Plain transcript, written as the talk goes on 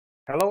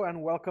Hello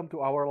and welcome to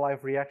our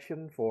live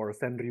reaction for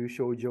Senryuu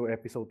Shoujo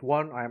Episode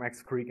 1. I am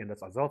X Creek and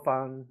that's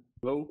Azalfan.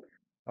 Hello.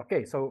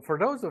 Okay, so for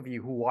those of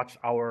you who watched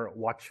our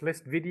watch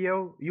list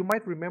video, you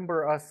might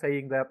remember us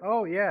saying that,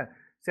 oh yeah,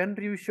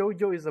 Senryuu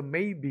Shoujo is a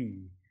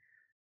maybe.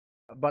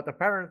 But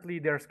apparently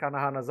there's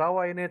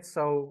Kanahanazawa in it,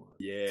 so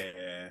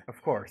Yeah. of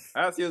course.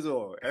 As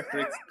usual,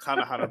 X-Creek's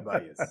Kanahana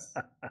bias.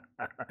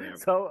 Yep.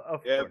 So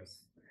of Yep.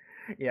 course.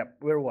 Yep,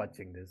 we're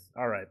watching this.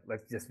 Alright,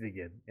 let's just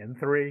begin. In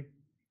 3,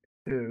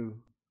 2,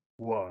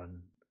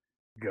 1,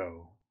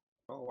 go.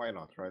 Oh, why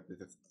not, right?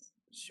 This is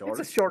short.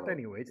 It's a short so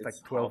anyway. It's like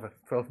 12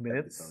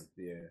 minutes. episode,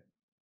 yeah.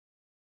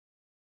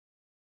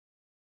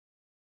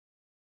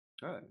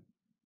 Good.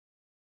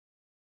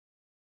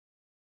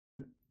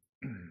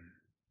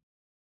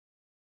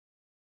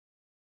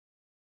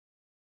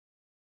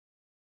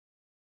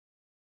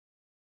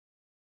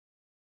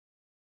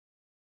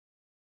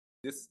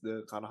 This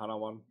the Kanahana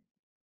one.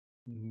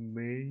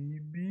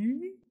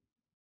 Maybe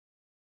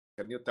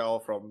Can you tell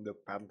from the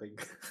panting?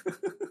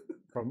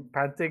 from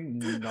panting,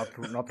 not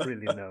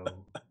really. No.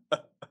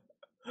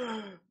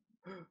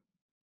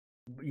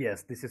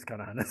 Yes, this is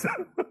Kanahana.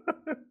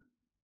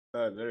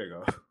 There you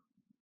go.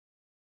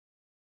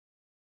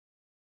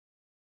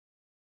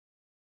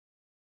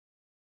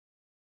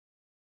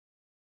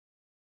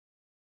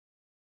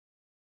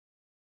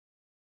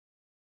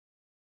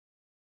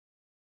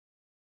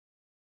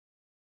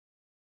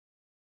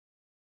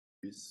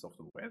 Beasts of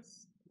the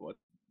West? What?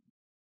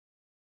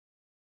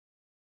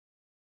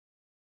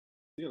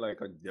 Is he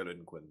like a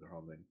delinquent or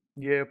something?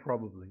 Yeah,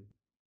 probably.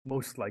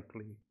 Most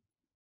likely.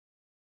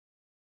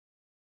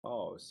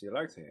 Oh, she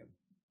likes him.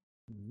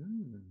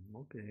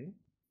 Okay.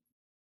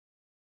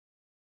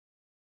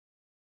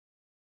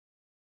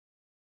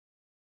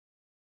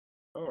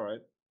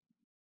 Alright.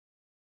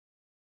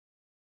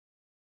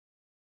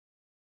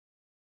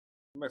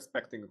 I'm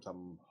expecting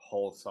some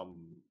wholesome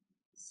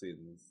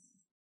scenes.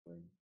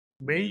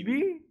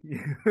 Maybe.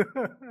 This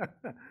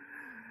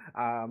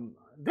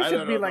I should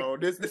don't be know. like No.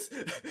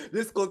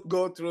 This could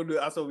go through the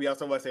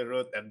Asawase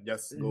route and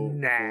just go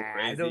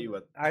crazy.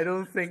 But I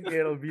don't think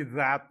it'll be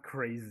that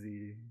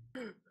crazy.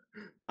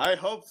 I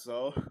hope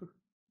so.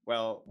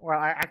 Well,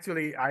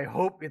 I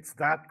hope it's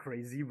that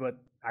crazy, but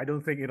I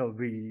don't think it'll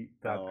be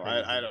that no,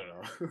 crazy. I don't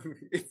know.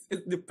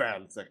 it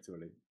depends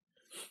actually.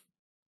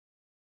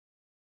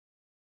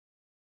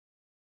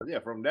 But yeah,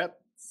 from that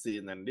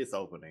scene and this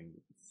opening,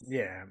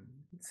 yeah,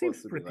 it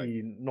seems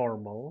pretty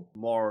normal.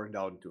 More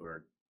down to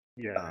earth.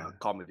 Yeah.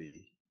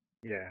 Comedy.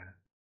 Yeah.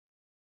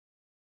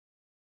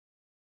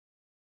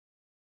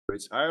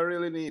 Which I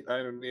really need.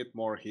 I need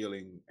more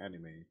healing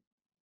anime.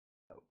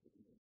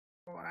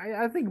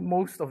 I think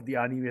most of the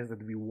animes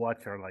that we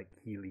watch are like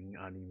healing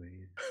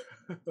animes.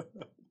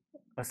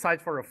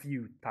 Aside for a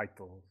few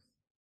titles.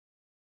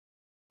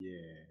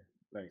 Yeah,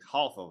 like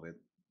half of it.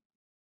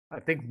 I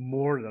think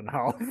more than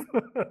half.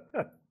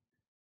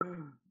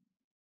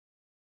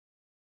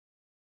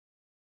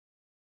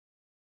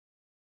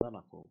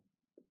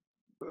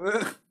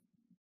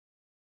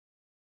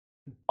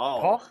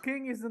 Oh.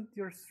 Talking isn't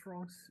your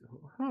strong suit.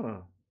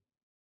 Huh.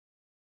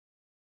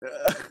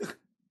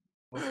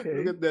 Okay.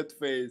 Look at that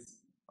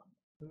face.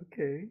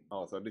 Okay.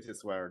 Oh, so this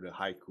is where the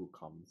haiku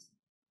comes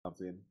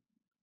in.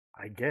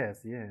 I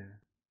guess, yeah.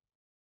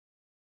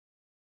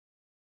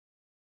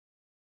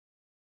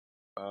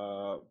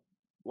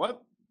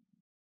 What?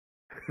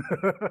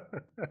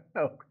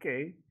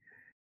 Okay.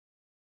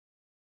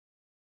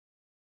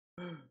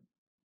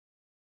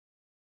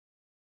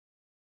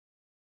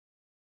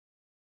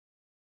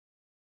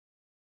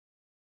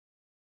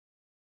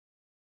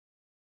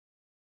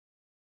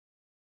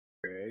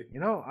 Okay. You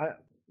know,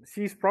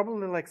 she's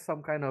probably like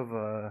some kind of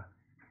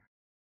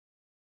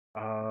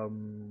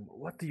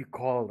what do you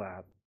call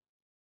that?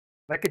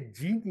 Like a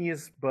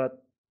genius,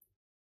 but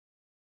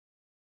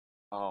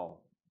Oh.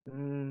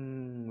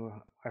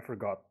 I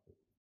forgot.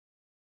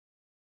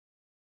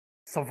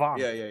 Savant.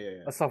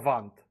 Yeah. A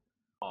savant.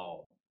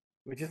 Oh.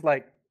 Which is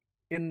like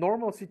in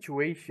normal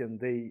situation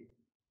they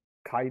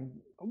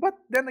but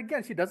then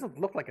again she doesn't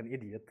look like an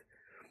idiot.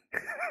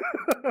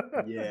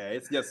 Yeah,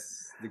 it's just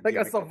like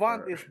a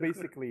savant is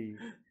basically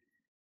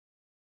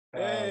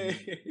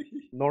hey.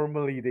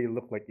 Normally they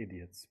look like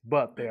idiots,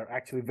 but they are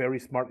actually very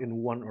smart in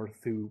one or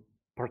two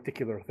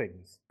particular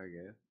things.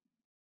 Okay.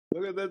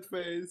 Look at that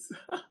face.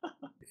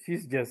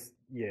 She's just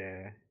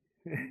yeah.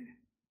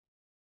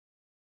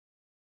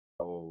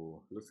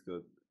 Oh, looks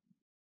good.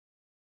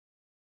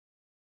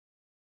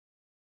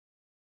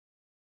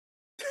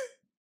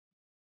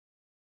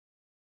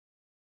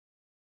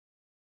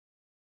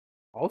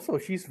 Also,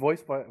 she's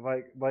voiced by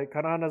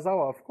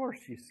Kanahanazawa. Of course,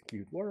 she's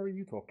cute. What are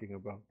you talking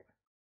about?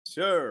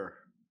 Sure.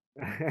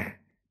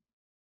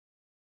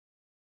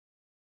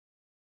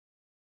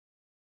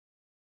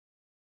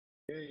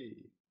 Hey.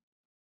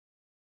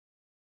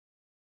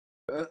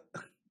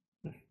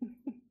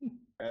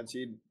 And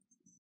she's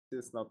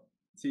not.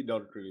 She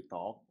don't really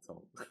talk,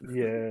 so.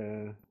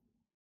 Yeah.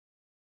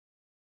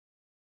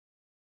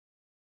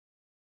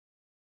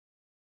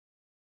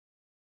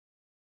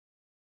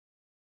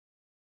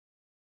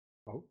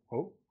 Oh,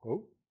 oh,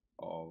 oh.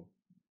 Oh.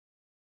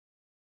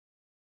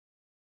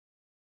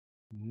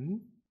 Hmm?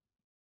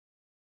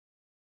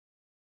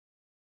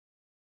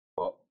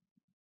 Oh. Oh,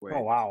 Wait.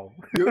 wow.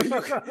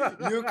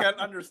 You can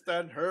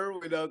understand her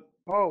without.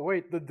 Oh,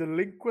 wait, the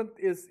delinquent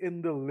is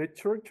in the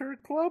literature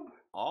club?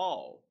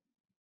 Oh.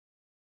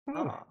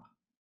 Huh. Ah.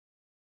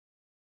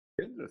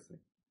 Interesting.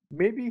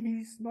 Maybe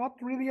he's not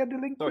really a So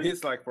delinquent?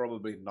 he's like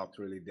probably not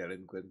really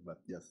delinquent, but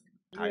just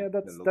Yeah, kind of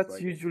looks that's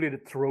like it. usually the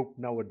trope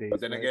nowadays,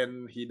 But then right?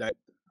 again, he dyed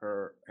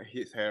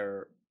his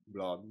hair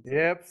blonde. So.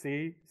 Yep,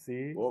 see?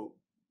 Whoa.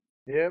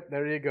 Yep,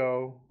 there you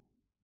go.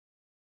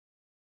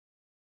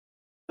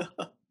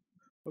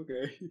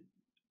 Okay.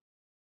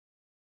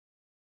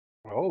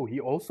 Oh, he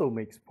also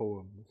makes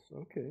poems.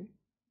 Okay.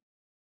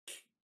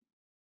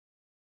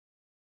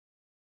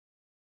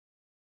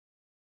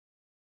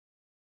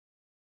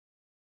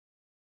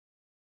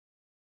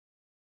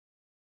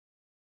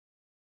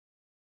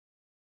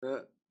 Uh,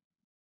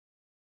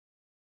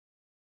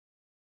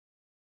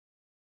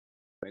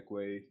 Make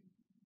way.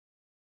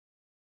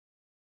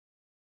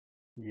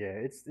 Yeah,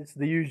 it's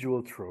the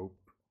usual trope.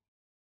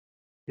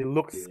 He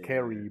looks Yeah.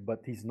 scary,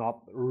 but he's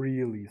not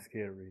really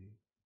scary.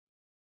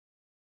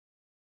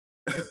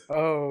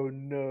 Oh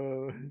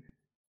no.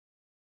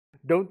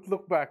 Don't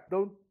look back.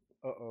 Don't.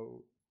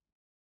 Uh-oh.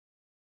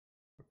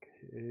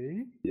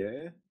 Okay.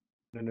 Yeah.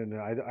 No.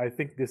 I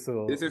think this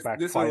will This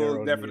backfire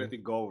will on you. definitely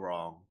go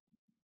wrong.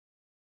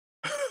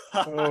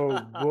 Oh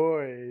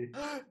boy.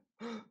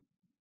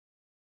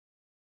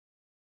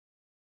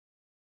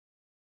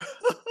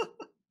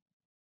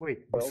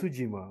 Wait, Well,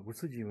 Busujima.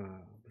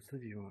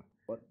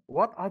 what?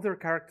 What other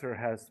character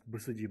has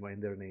Busujima in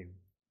their name?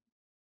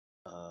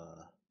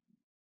 Uh,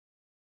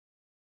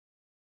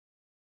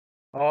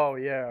 Oh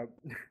yeah,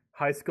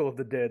 High School of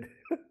the Dead.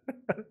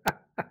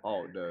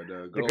 oh, the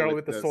The girl girl with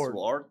with the the sword.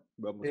 sword,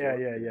 bamboo Yeah,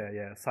 sword.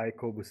 yeah.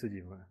 Psycho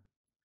Busujima.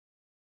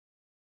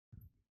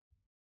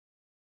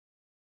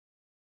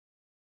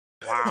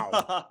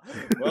 Wow.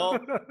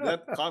 Well,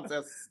 that counts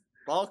as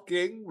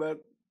stalking,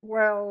 but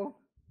Well,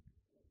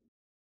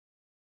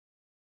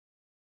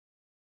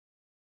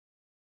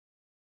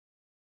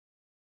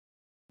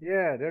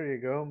 yeah, there you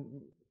go.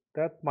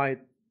 That might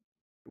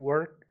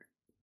work.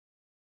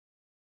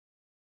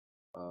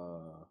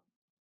 uh,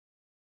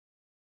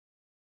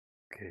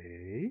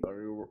 Okay.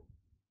 sorry,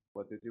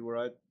 what did you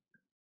write?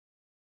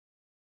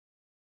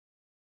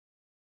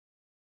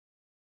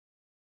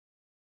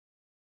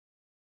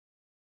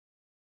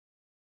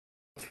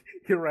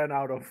 He ran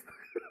out of.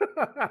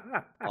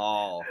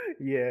 Oh,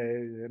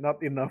 Yeah,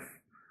 not enough.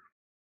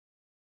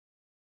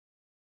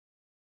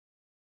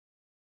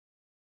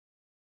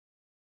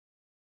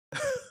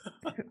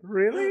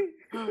 Really?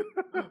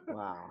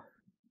 wow.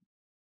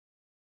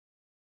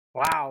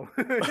 Wow.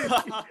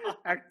 She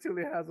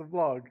actually has a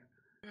blog.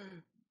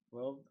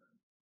 Well,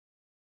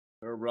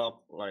 her blog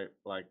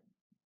like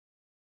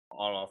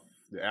all of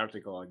the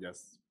article are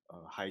just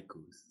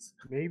haikus.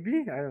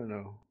 Maybe? I don't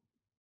know.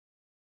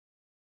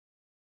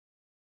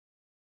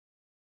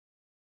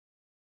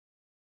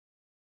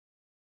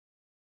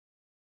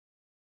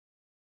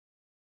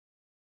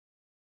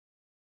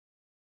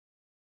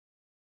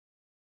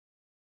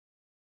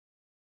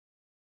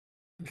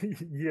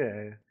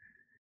 Yeah.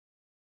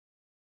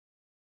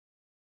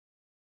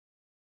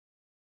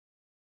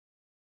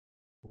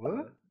 Uh,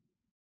 What?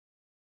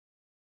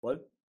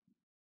 what?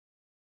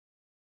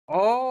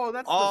 Oh,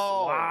 that's the.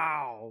 Oh,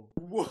 Wow.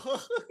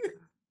 what?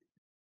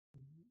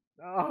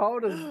 How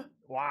does.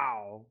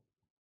 Wow.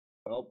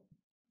 Well,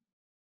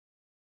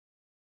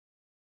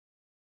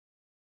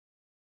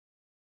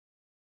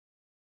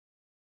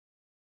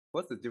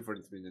 what's the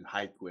difference between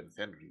haiku and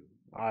senryu?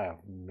 I have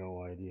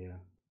no idea.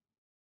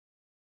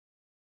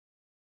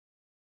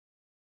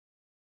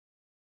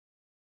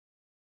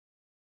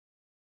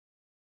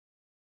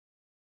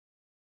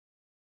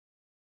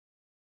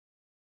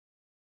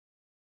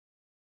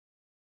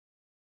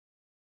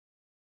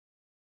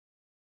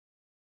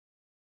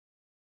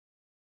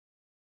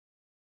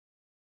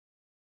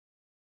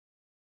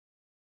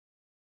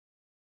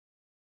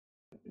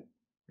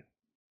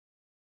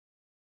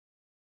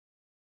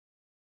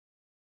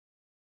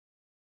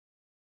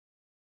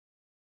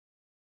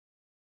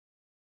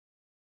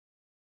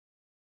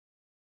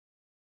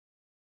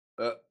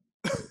 Uh,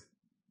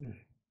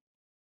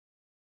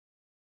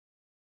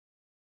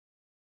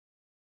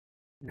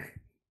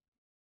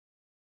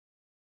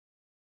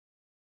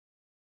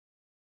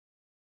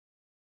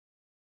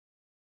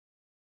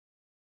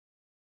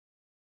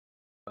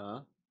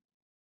 uh,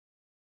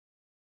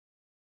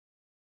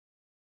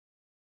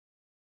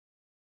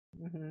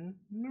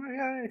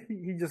 Yeah,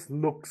 he just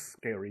looks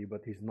scary,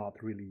 but he's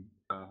not really.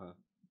 uh-huh.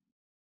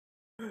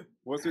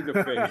 What's with the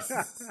face?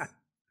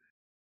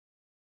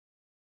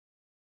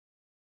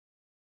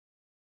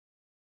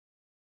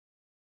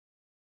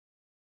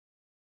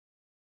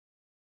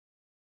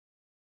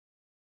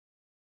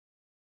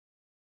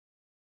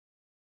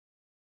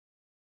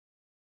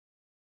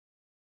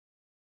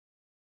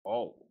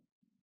 Oh,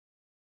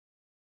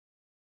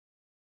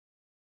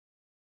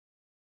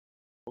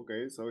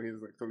 okay, so he's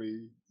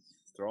actually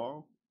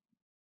strong.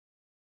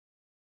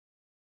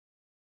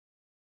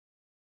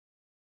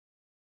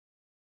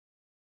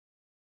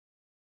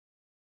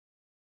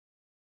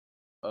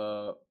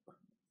 Uh,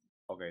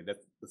 okay,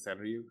 that's the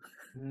Senryuu.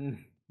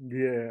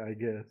 Yeah, I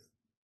guess.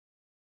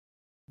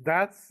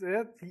 That's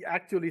it. He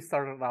actually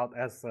started out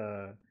as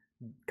a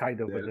kind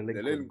of a The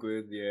delinquent.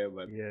 delinquent, yeah,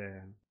 but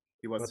Yeah.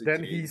 he wants But to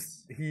then change.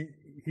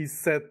 he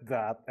said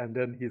that, and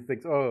then he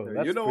thinks, oh, You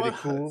that's know pretty what?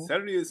 cool.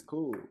 Senryuu is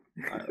cool.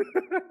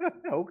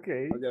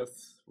 Okay. I'll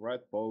just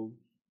write poem.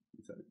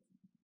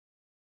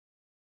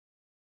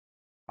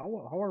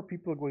 How are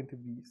people going to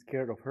be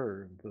scared of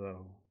her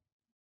though?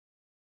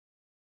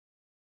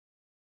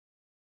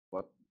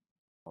 What?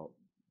 Oh.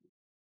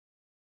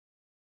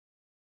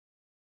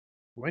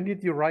 When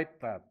did you write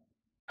that?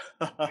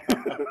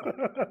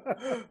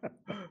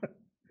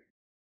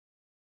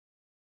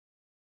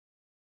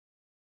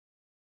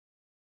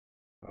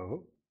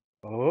 Oh,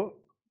 oh,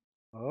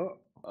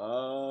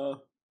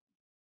 oh.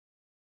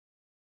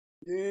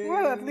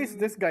 Well, at least Yeah.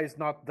 this guy is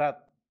not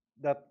that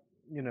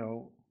you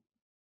know.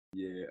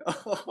 Yeah.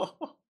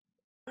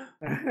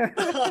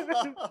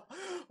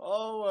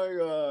 Oh my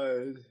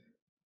god.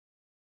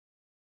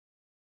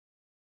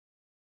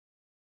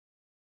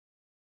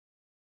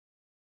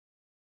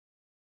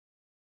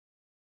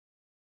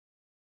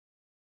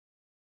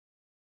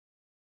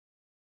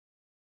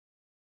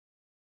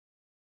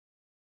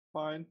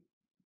 Fine.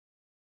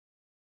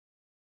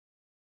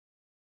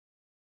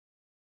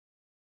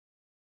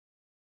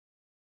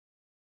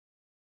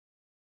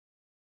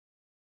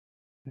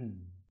 Hmm.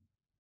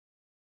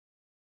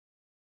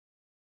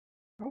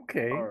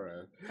 Okay.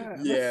 Alright. Yeah,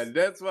 Yeah,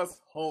 that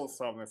was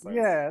wholesome that's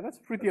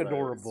pretty as I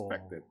adorable.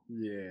 expected.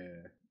 Yeah.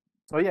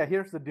 So yeah,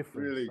 here's the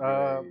difference. Really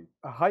great.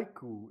 A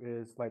haiku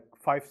is like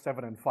 5,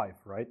 7, and 5,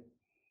 right?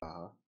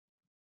 Uh-huh.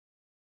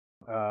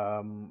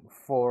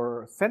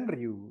 For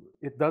Senryu,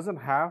 it doesn't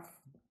have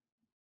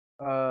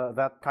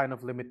that kind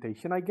of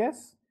limitation, I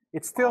guess.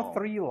 It's still Oh.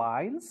 3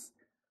 lines,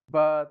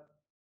 but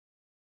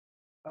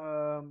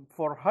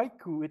for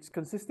haiku, it's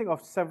consisting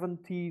of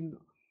 17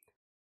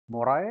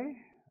 morai.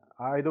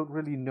 I don't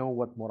really know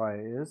what morai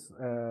is,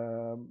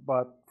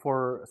 but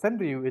for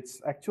Senryu, it's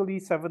actually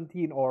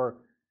 17 or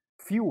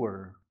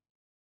fewer.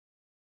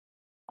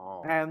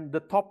 Oh. And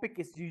the topic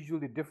is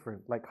usually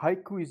different. Like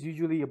haiku is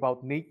usually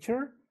about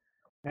nature,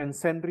 and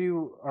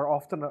Senryu are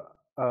often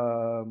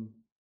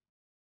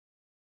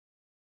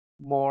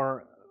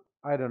more,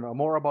 I don't know,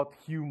 more about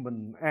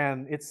human,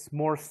 and it's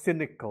more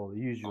cynical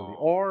usually,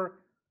 Oh. or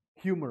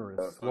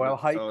humorous, while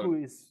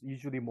haiku is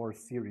usually more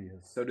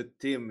serious. So the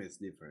theme is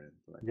different.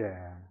 Like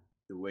Yeah.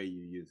 the way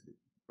you use it,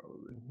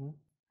 probably.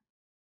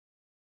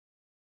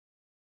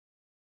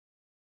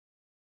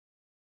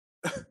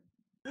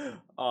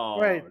 Oh,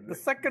 Wait, the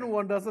second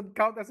one doesn't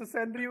count as a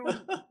Senryu,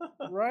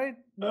 right?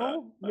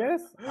 No?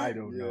 Yes? I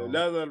don't Yeah, know.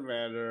 doesn't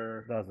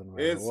matter. Doesn't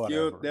matter. It's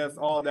Whatever. cute. That's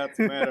all that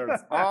matters.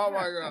 Oh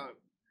my god.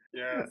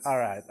 Yes. All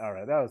right.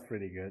 That was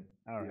pretty good.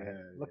 All right. Yeah,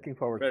 Looking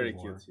forward to very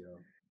more. cute, you know.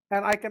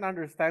 And I can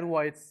understand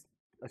why it's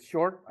a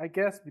short, I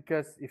guess,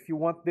 because if you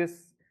want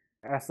this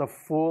as a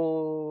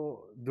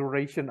full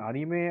duration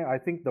anime, I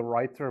think the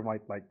writer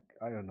might, like,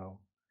 I don't know,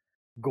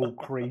 go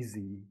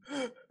crazy.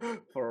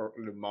 For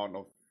the amount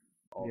of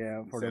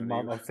Yeah, for the Senryu.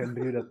 amount of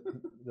Senryu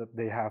that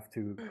they have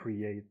to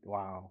create.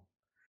 Wow.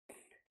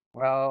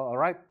 Well, all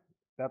right.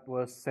 That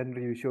was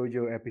Senryu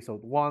Shoujo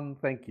episode 1.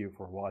 Thank you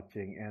for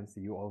watching and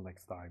see you all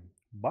next time.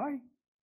 Bye.